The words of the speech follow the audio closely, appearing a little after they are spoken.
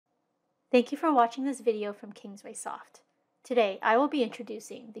Thank you for watching this video from Kingsway Soft. Today, I will be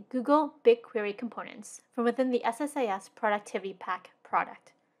introducing the Google BigQuery components from within the SSIS Productivity Pack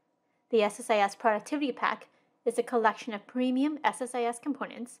product. The SSIS Productivity Pack is a collection of premium SSIS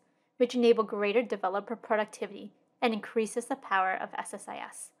components which enable greater developer productivity and increases the power of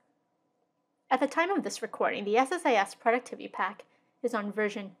SSIS. At the time of this recording, the SSIS Productivity Pack is on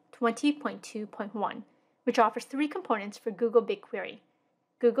version 20.2.1, which offers three components for Google BigQuery: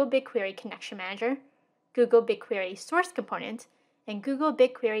 Google BigQuery Connection Manager, Google BigQuery Source Component, and Google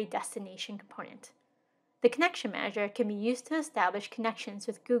BigQuery Destination Component. The Connection Manager can be used to establish connections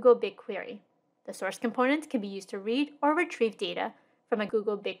with Google BigQuery. The Source Component can be used to read or retrieve data from a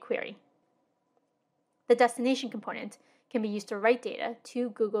Google BigQuery. The Destination Component can be used to write data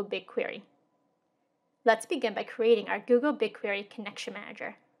to Google BigQuery. Let's begin by creating our Google BigQuery Connection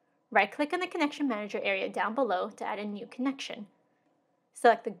Manager. Right-click on the Connection Manager area down below to add a new connection.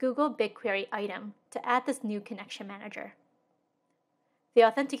 Select the Google BigQuery item to add this new connection manager. The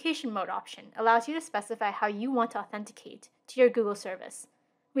Authentication Mode option allows you to specify how you want to authenticate to your Google service.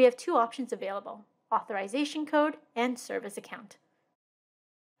 We have two options available: Authorization Code and Service Account.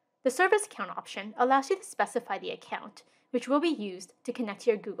 The Service Account option allows you to specify the account which will be used to connect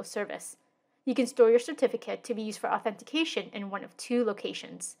to your Google service. You can store your certificate to be used for authentication in one of two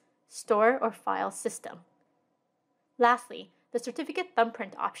locations: Store or File System. Lastly, the Certificate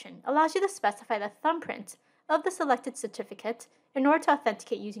Thumbprint option allows you to specify the thumbprint of the selected certificate in order to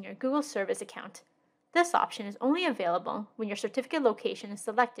authenticate using your Google Service account. This option is only available when your certificate location is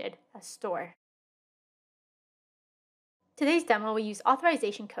selected as Store. Today's demo will use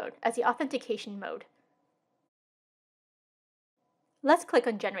Authorization Code as the authentication mode. Let's click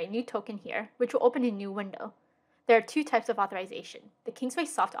on Generate New Token here, which will open a new window. There are two types of authorization. The Kingsway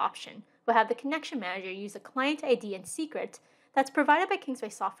Soft option will have the Connection Manager use a client ID and secret that's provided by Kingsway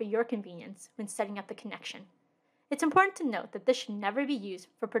Soft for your convenience when setting up the connection. It's important to note that this should never be used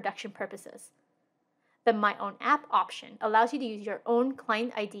for production purposes. The My Own App option allows you to use your own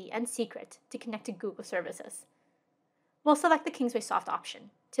client ID and secret to connect to Google services. We'll select the Kingsway Soft option.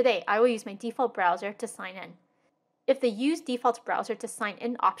 Today, I will use my default browser to sign in. If the Use Default Browser to Sign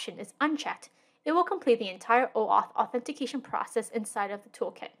In option is unchecked, it will complete the entire OAuth authentication process inside of the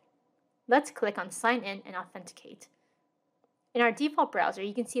toolkit. Let's click on Sign In and Authenticate. In our default browser,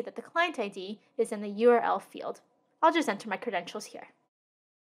 you can see that the client ID is in the URL field. I'll just enter my credentials here.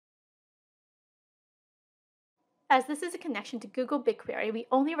 As this is a connection to Google BigQuery, we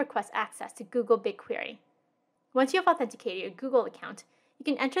only request access to Google BigQuery. Once you have authenticated your Google account, you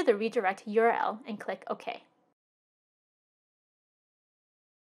can enter the redirect URL and click OK.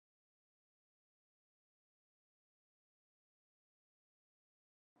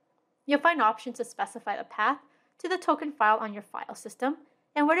 You'll find options to specify the path to the token file on your file system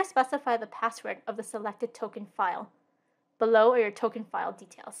and where to specify the password of the selected token file. Below are your token file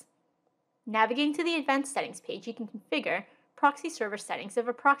details. Navigating to the Advanced Settings page, you can configure proxy server settings if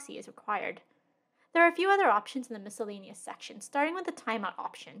a proxy is required. There are a few other options in the miscellaneous section, starting with the timeout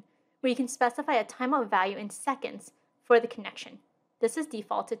option, where you can specify a timeout value in seconds for the connection. This is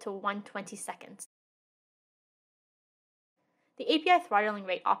defaulted to 120 seconds. The API Throttling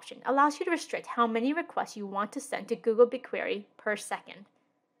Rate option allows you to restrict how many requests you want to send to Google BigQuery per second.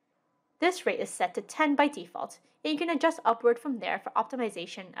 This rate is set to 10 by default, and you can adjust upward from there for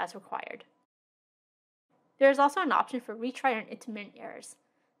optimization as required. There is also an option for retry and intermittent errors.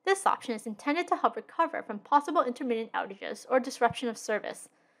 This option is intended to help recover from possible intermittent outages or disruption of service,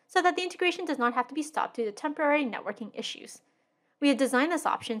 so that the integration does not have to be stopped due to temporary networking issues. We have designed this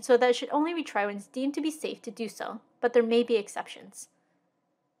option so that it should only retry when it's deemed to be safe to do so, but there may be exceptions.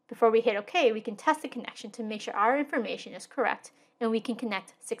 Before we hit OK, we can test the connection to make sure our information is correct and we can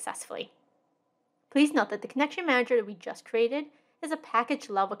connect successfully. Please note that the connection manager that we just created is a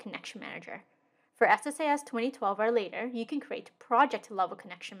package-level connection manager. For SSIS 2012 or later, you can create project-level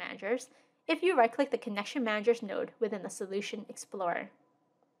connection managers if you right-click the Connection Managers node within the Solution Explorer.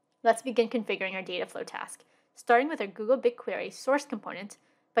 Let's begin configuring our data flow task, starting with our Google BigQuery source component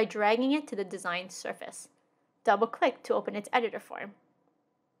by dragging it to the designed surface. Double-click to open its editor form.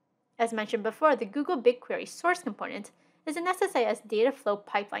 As mentioned before, the Google BigQuery source component is an SSIS data flow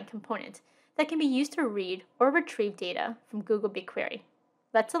pipeline component that can be used to read or retrieve data from Google BigQuery.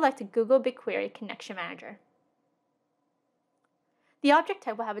 Let's select a Google BigQuery Connection Manager. The object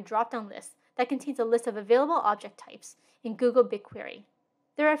type will have a drop-down list that contains a list of available object types in Google BigQuery.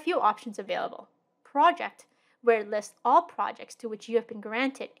 There are a few options available. Project, where it lists all projects to which you have been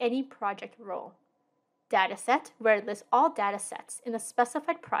granted any project role. Dataset, where it lists all datasets in a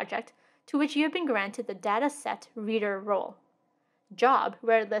specified project to which you have been granted the dataset reader role. Job,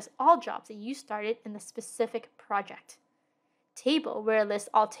 where it lists all jobs that you started in the specific project. Table, where it lists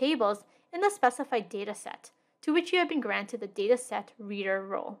all tables in the specified dataset to which you have been granted the dataset reader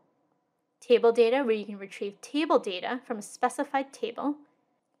role. Table data, where you can retrieve table data from a specified table.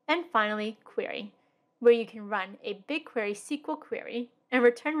 And finally, query, where you can run a BigQuery SQL query and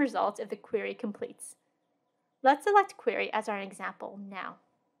return results if the query completes. Let's select query as our example now.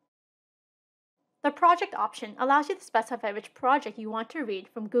 The project option allows you to specify which project you want to read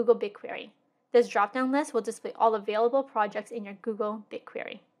from Google BigQuery. This drop-down list will display all available projects in your Google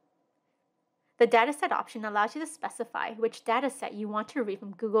BigQuery. The dataset option allows you to specify which dataset you want to read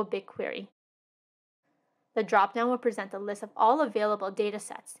from Google BigQuery. The drop-down will present a list of all available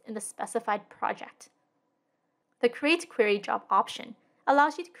datasets in the specified project. The Create Query Job option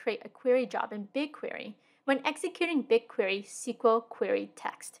allows you to create a query job in BigQuery when executing BigQuery SQL query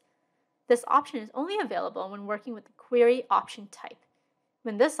text. This option is only available when working with the query option type.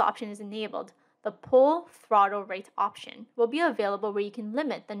 When this option is enabled, the Poll Throttle Rate option will be available where you can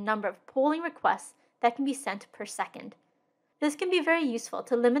limit the number of polling requests that can be sent per second. This can be very useful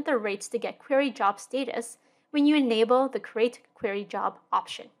to limit the rates to get query job status when you enable the Create Query Job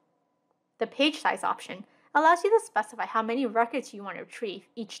option. The Page Size option allows you to specify how many records you want to retrieve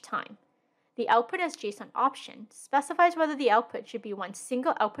each time. The Output as JSON option specifies whether the output should be one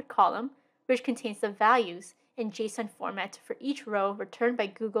single output column, which contains the values in JSON format for each row returned by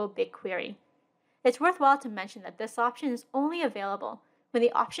Google BigQuery. It's worthwhile to mention that this option is only available when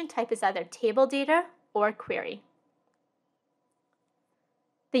the option type is either table data or query.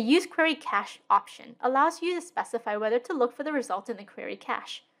 The Use Query Cache option allows you to specify whether to look for the result in the query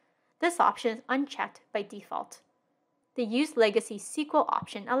cache. This option is unchecked by default. The Use Legacy Sql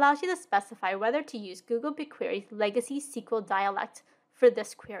option allows you to specify whether to use Google BigQuery's Legacy Sql dialect for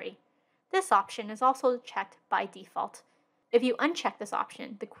this query. This option is also checked by default. If you uncheck this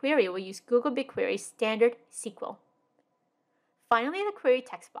option, the query will use Google BigQuery's standard SQL. Finally, the query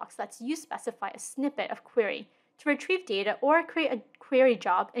text box lets you specify a snippet of query to retrieve data or create a query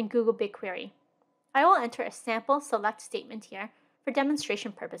job in Google BigQuery. I will enter a sample select statement here for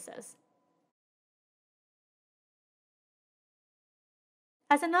demonstration purposes.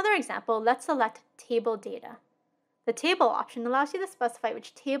 As another example, let's select Table Data. The Table option allows you to specify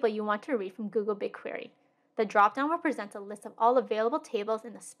which table you want to read from Google BigQuery. The dropdown will present a list of all available tables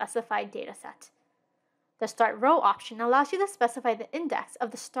in the specified dataset. The Start Row option allows you to specify the index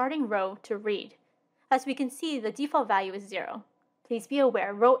of the starting row to read. As we can see, the default value is 0. Please be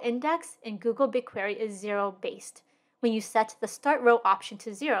aware, row index in Google BigQuery is 0 based. When you set the Start Row option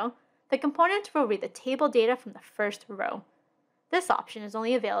to 0, the component will read the table data from the first row. This option is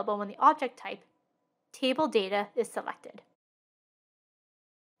only available when the object type, table data, is selected.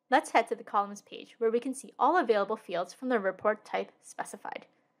 Let's head to the columns page where we can see all available fields from the report type specified.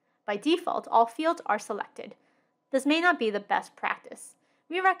 By default, all fields are selected. This may not be the best practice.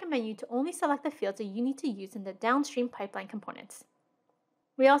 We recommend you to only select the fields that you need to use in the downstream pipeline components.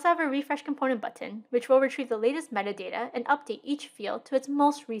 We also have a refresh component button, which will retrieve the latest metadata and update each field to its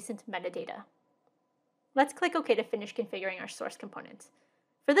most recent metadata. Let's click OK to finish configuring our source component.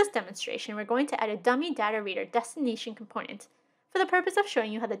 For this demonstration, we're going to add a dummy data reader destination component for the purpose of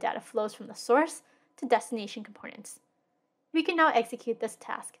showing you how the data flows from the source to destination components. We can now execute this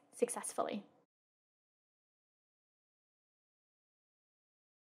task successfully.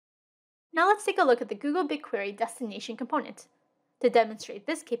 Now let's take a look at the Google BigQuery destination component. To demonstrate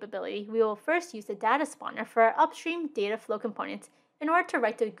this capability, we will first use the data spawner for our upstream data flow component in order to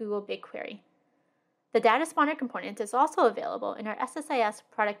write to Google BigQuery. The data spawner component is also available in our SSIS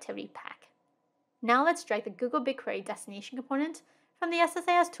Productivity Pack. Now let's drag the Google BigQuery destination component from the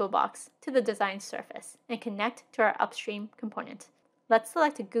SSIS toolbox to the design surface and connect to our upstream component. Let's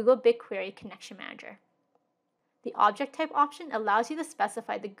select the Google BigQuery Connection Manager. The Object Type option allows you to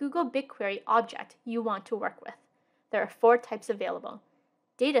specify the Google BigQuery object you want to work with. There are 4 types available: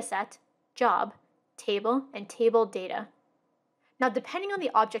 Dataset, Job, Table, and Table Data. Now, depending on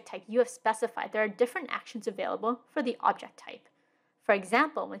the object type you have specified, there are different actions available for the object type. For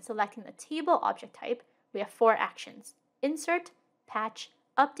example, when selecting the table object type, we have 4 actions: Insert, Patch,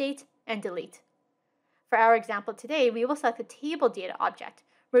 Update, and Delete. For our example today, we will select the Table Data object,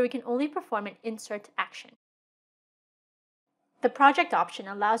 where we can only perform an insert action. The Project option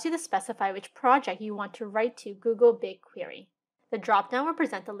allows you to specify which project you want to write to Google BigQuery. The dropdown will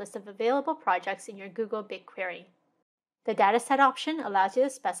present a list of available projects in your Google BigQuery. The Dataset option allows you to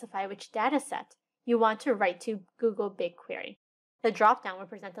specify which dataset you want to write to Google BigQuery. The dropdown will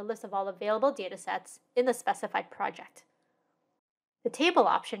present a list of all available datasets in the specified project. The Table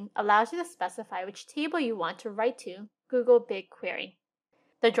option allows you to specify which table you want to write to Google BigQuery.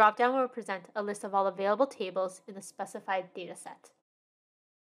 The dropdown will present a list of all available tables in the specified dataset.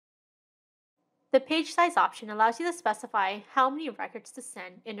 The page size option allows you to specify how many records to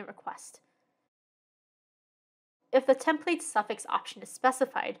send in a request. If the template suffix option is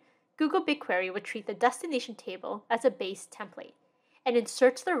specified, Google BigQuery would treat the destination table as a base template and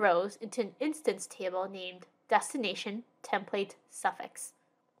inserts the rows into an instance table named Destination Template Suffix.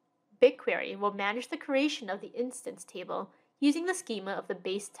 BigQuery will manage the creation of the instance table using the schema of the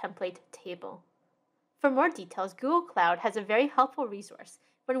base template table. For more details, Google Cloud has a very helpful resource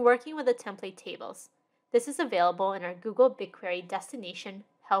when working with the template tables. This is available in our Google BigQuery Destination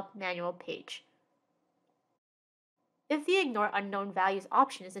Help Manual page. If the Ignore Unknown Values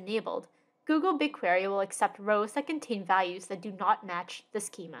option is enabled, Google BigQuery will accept rows that contain values that do not match the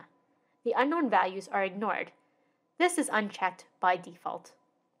schema. The unknown values are ignored. This is unchecked by default.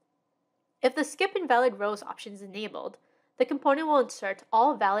 If the Skip Invalid Rows option is enabled, the component will insert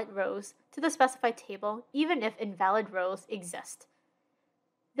all valid rows to the specified table even if invalid rows exist.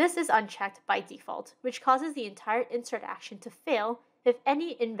 This is unchecked by default, which causes the entire insert action to fail if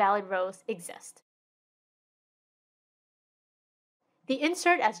any invalid rows exist. The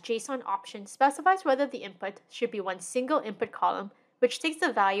Insert as JSON option specifies whether the input should be one single input column, which takes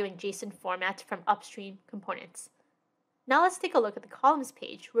the value in JSON format from upstream components. Now let's take a look at the columns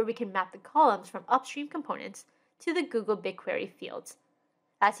page where we can map the columns from upstream components to the Google BigQuery fields.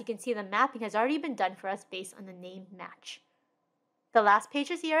 As you can see, the mapping has already been done for us based on the name match. The last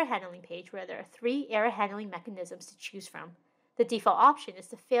page is the error handling page where there are 3 error handling mechanisms to choose from. The default option is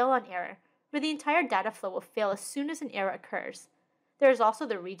to fail on error, where the entire data flow will fail as soon as an error occurs. There is also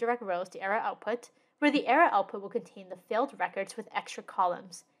the redirect rows to error output, where the error output will contain the failed records with extra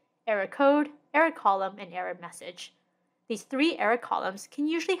columns: error code, error column, and error message. These 3 error columns can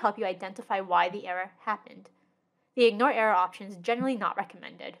usually help you identify why the error happened. The ignore error option is generally not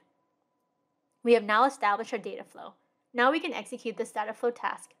recommended. We have now established our data flow. Now we can execute this data flow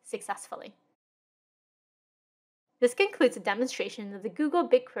task successfully. This concludes the demonstration of the Google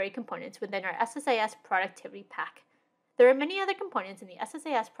BigQuery components within our SSIS Productivity Pack. There are many other components in the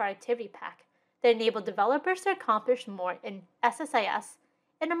SSIS Productivity Pack that enable developers to accomplish more in SSIS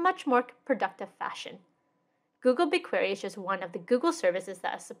in a much more productive fashion. Google BigQuery is just one of the Google services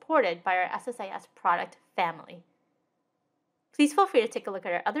that is supported by our SSIS product family. Please feel free to take a look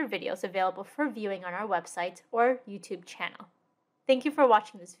at our other videos available for viewing on our website or YouTube channel. Thank you for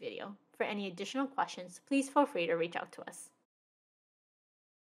watching this video. For any additional questions, please feel free to reach out to us.